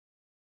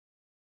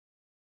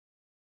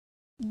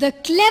The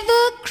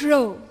Clever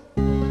Crow.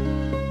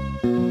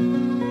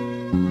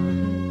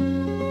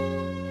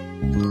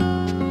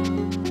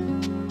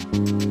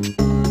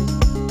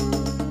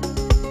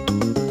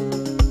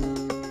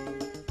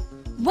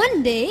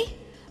 One day,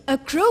 a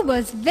crow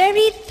was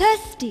very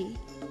thirsty.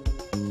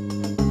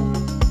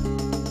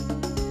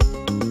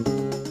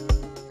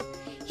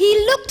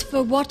 He looked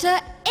for water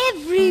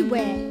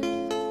everywhere.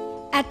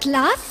 At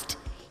last,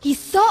 he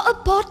saw a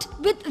pot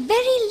with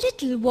very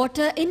little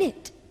water in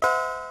it.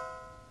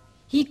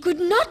 He could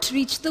not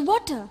reach the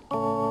water.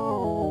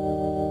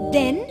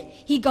 Then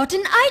he got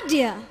an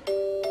idea.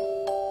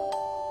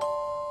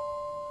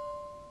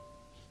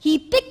 He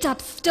picked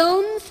up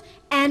stones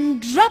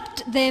and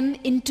dropped them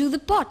into the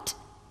pot,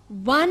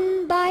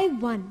 one by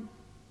one.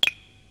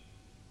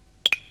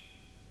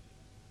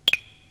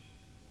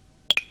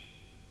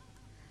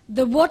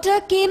 The water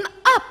came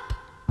up.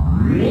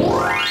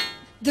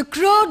 The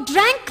crow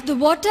drank the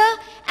water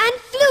and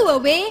flew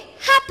away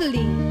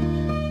happily.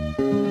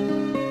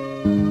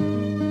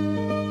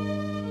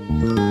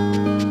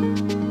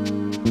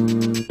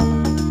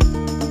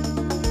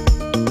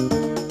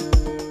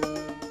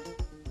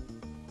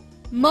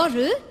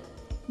 Moral: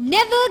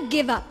 never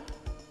give up.